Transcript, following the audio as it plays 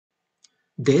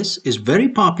This is very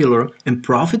popular and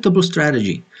profitable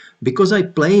strategy. Because I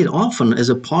play it often as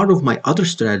a part of my other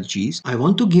strategies, I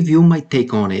want to give you my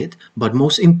take on it, but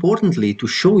most importantly to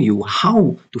show you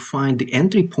how to find the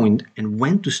entry point and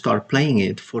when to start playing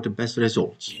it for the best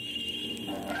results.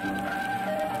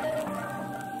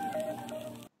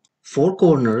 Four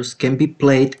corners can be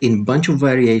played in a bunch of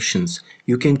variations.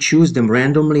 You can choose them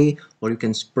randomly or you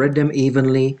can spread them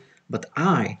evenly, but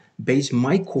I base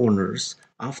my corners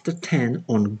after 10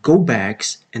 on go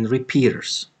backs and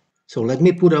repeaters. So let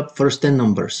me put up first 10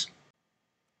 numbers.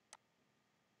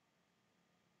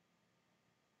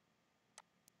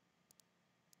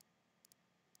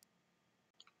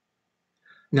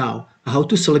 Now, how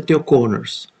to select your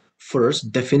corners.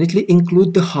 First, definitely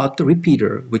include the hot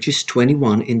repeater, which is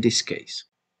 21 in this case.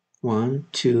 1,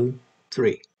 2,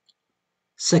 3.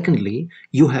 Secondly,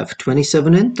 you have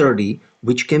 27 and 30,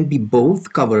 which can be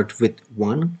both covered with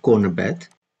one corner bet.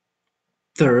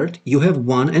 Third, you have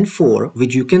 1 and 4,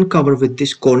 which you can cover with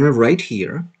this corner right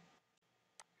here.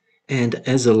 And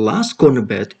as a last corner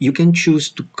bet, you can choose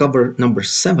to cover number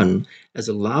 7 as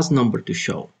a last number to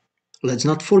show. Let's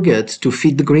not forget to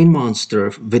feed the green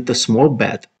monster with a small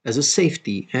bet as a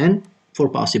safety and for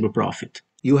possible profit.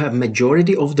 You have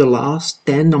majority of the last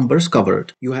 10 numbers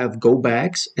covered. You have go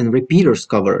backs and repeaters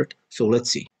covered. So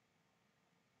let's see.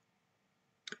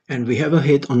 And we have a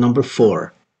hit on number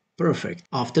 4. Perfect.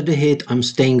 After the hit, I'm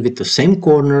staying with the same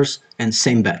corners and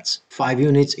same bets. 5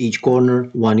 units each corner,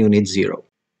 1 unit 0.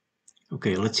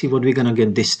 Okay, let's see what we're gonna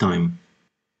get this time.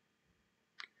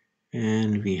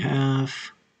 And we have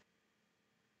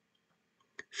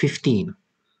 15.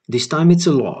 This time it's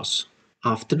a loss.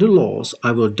 After the loss,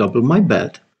 I will double my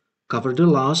bet, cover the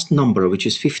last number, which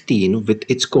is 15, with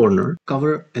its corner,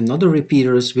 cover another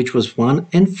repeaters, which was 1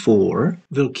 and 4,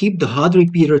 will keep the hard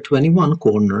repeater 21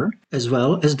 corner, as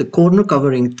well as the corner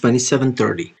covering 27,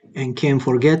 30, and can't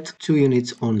forget 2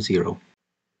 units on 0.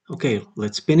 Okay,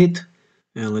 let's spin it,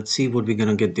 and let's see what we're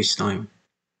gonna get this time.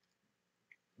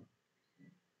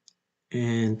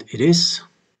 And it is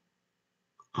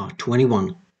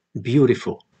 21.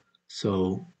 Beautiful.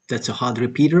 So that's a hard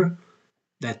repeater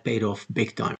that paid off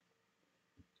big time.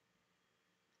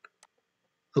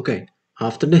 Okay,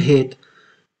 after the hit,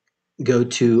 go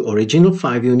to original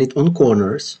 5 unit on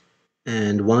corners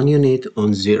and 1 unit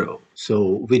on 0.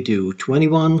 So we do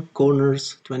 21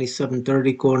 corners, 27,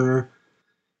 30 corner.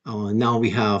 Now we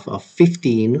have a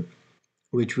 15,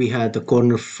 which we had the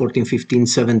corner 14, 15,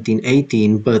 17,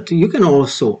 18, but you can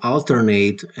also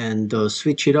alternate and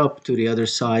switch it up to the other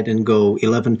side and go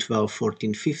 11, 12,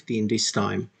 14, 15 this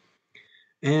time.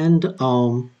 And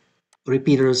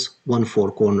repeaters 1,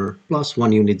 4 corner plus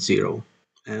 1 unit 0.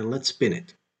 And let's spin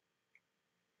it.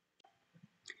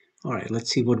 All right, let's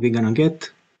see what we're gonna get.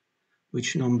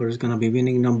 Which number is gonna be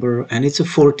winning number? And it's a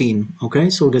 14. Okay,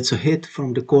 so that's a hit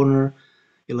from the corner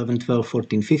 11, 12,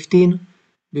 14, 15.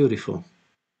 Beautiful.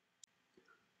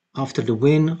 After the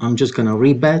win, I'm just gonna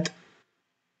rebet.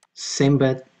 Same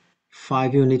bet,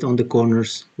 5 unit on the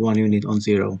corners, 1 unit on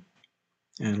 0.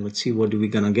 And let's see what we're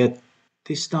gonna get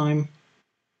this time.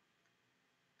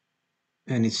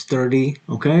 And it's 30.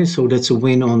 Okay, so that's a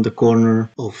win on the corner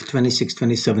of 26,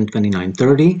 27, 29,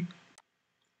 30.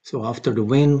 So after the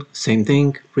win, same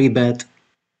thing, rebet,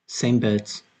 same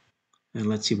bets. And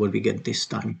let's see what we get this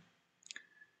time.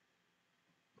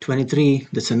 23,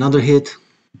 that's another hit.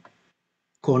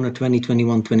 Corner 20,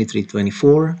 21, 23,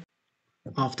 24.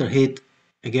 After hit,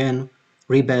 again,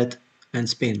 rebet and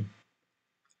spin.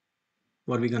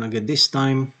 What are we gonna get this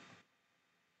time?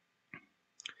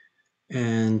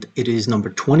 And it is number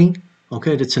 20.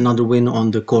 Okay, that's another win on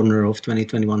the corner of 20,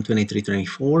 21, 23,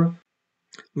 24.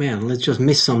 Man, let's just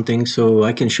miss something so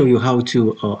I can show you how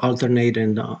to alternate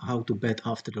and how to bet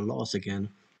after the loss again.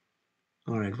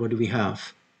 All right, what do we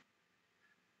have?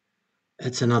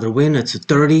 It's another win, it's a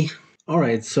 30. All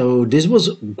right, so this was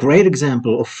a great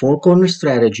example of 4-corner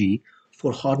strategy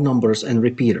for hard numbers and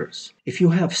repeaters. If you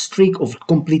have streak of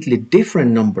completely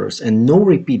different numbers and no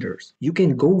repeaters, you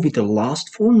can go with the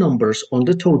last 4 numbers on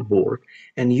the tote board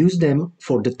and use them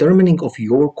for determining of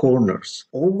your corners.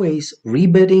 Always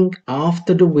rebetting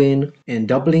after the win and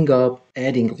doubling up,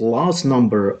 adding last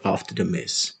number after the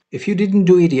miss. If you didn't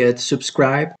do it yet,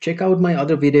 subscribe, check out my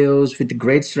other videos with the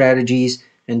great strategies,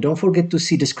 and don't forget to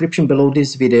see description below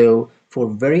this video for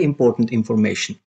very important information.